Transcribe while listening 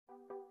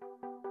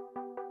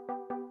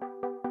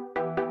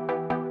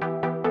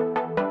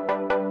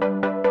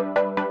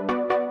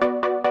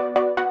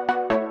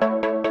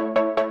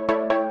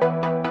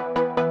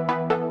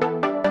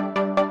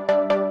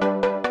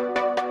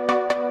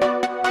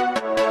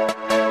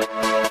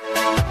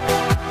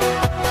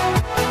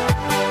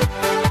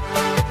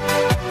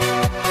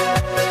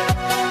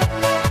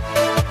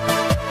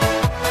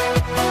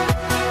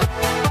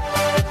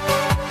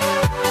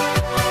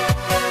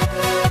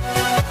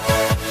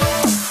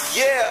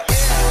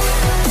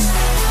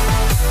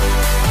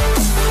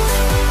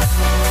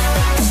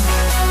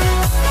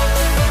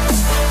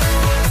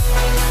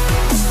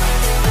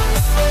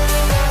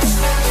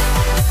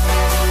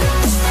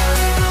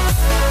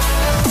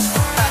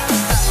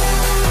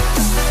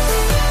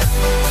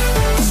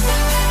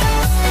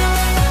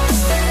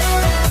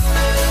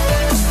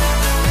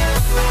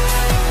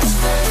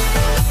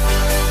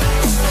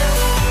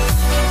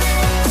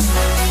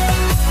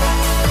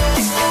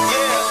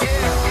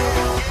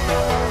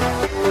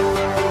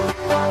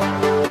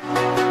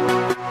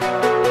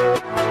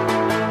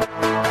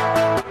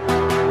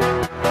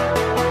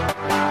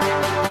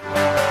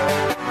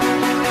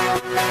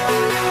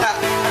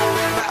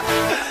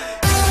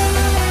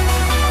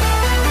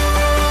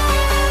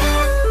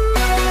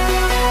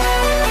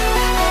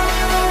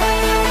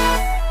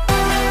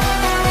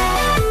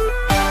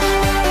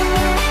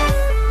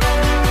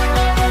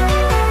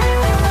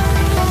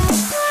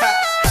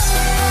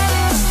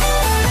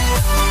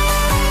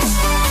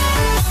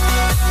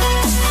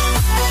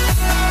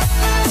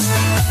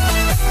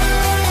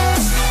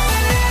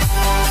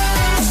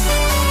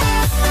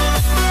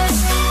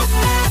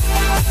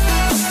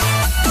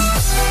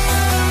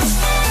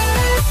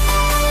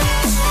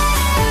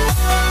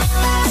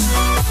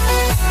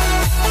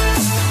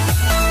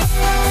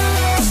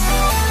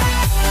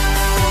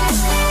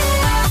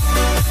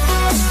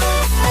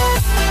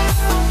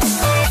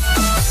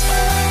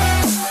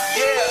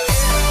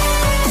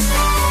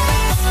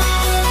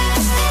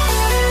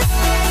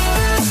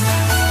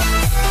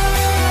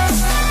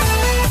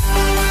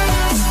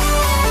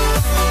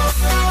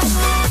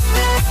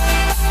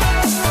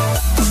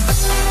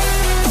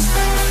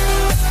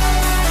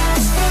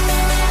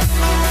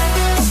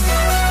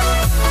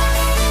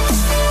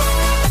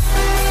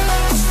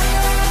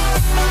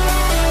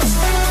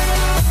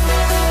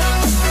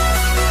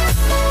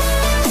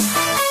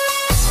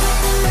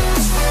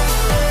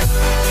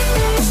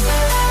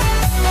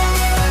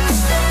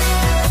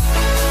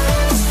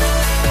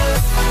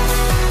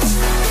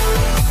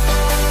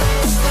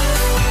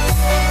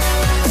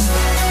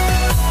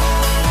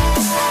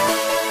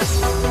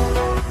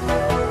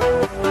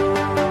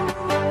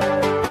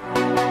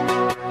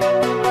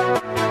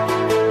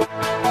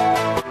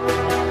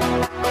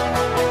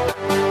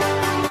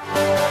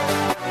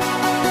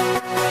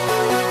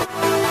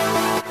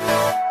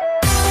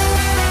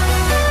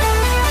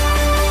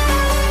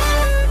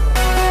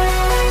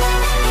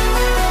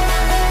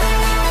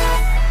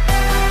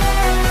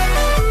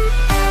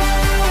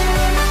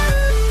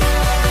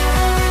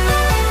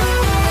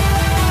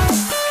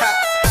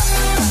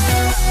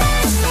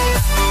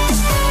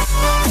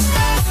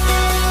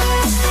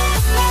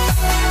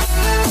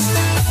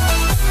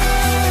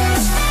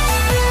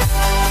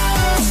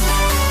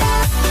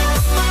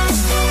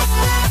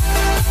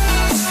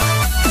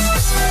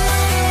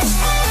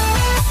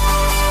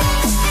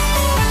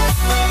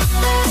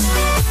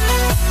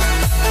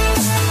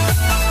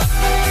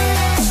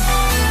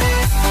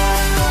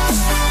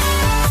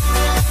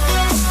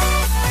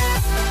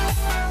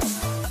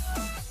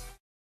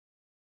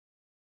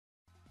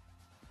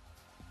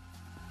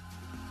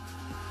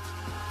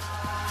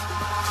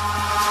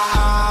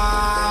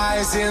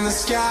in the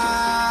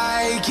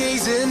sky,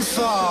 gazing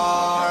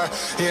far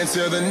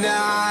into the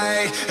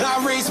night.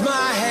 I raise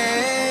my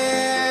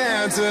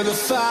hand to the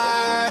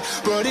fire,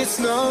 but it's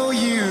no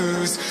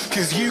use,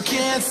 'cause you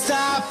can't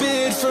stop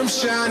it from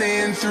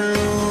shining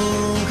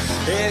through.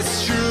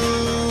 It's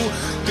true,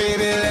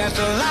 baby, let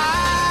the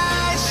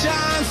light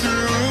shine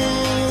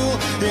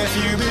through. If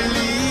you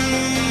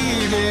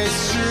believe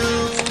it's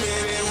true,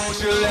 baby, won't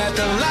you let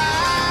the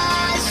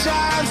light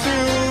shine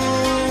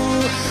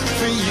through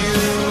for you,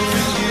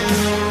 for you,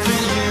 for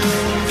you,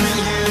 for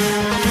you,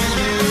 for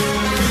you, for you,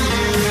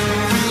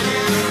 for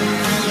you,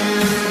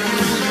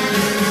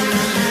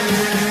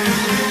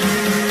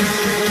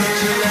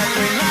 won't you let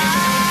the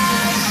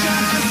light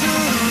shine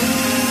through?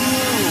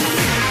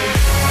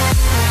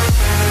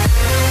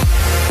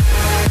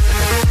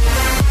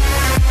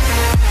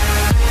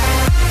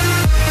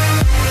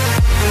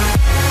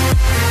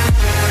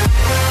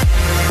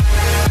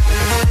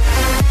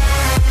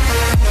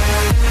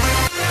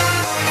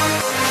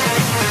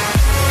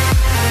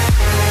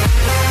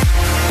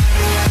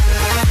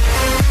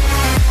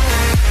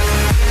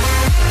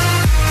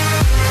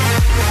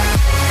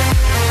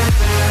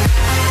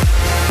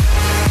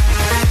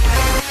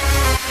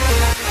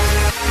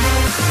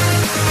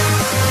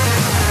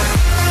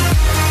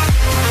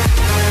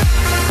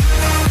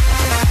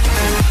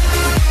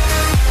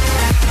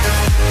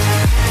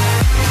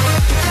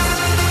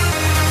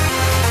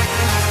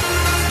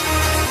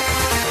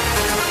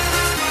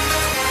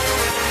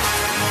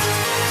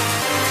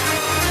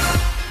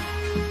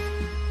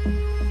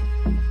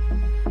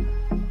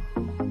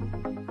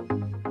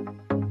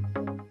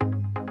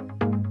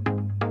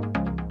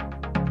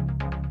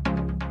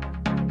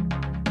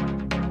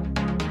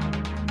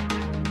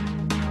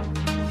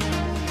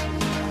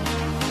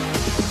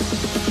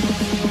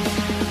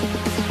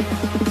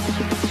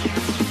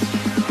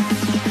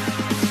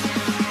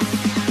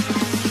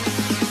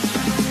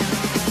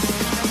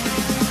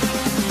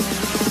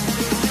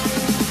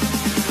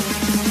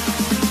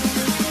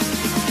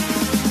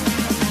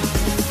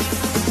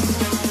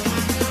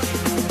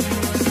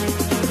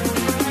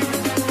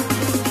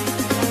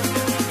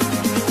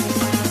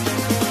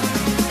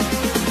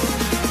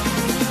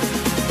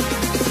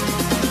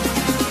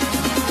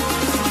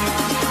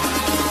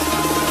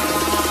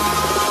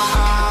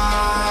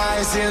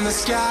 In the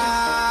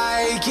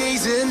sky,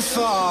 gazing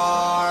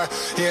far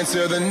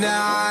into the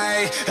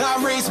night. I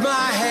raise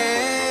my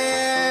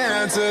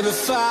hand to the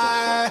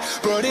fire,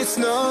 but it's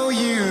no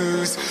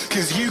use,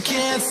 'cause you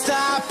can't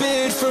stop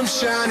it from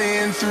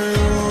shining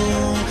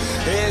through.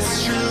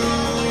 It's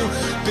true,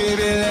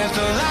 baby, let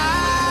the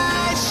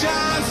light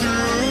shine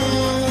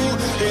through.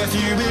 If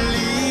you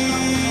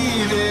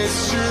believe it's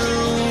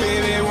true,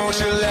 baby, won't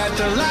you let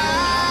the light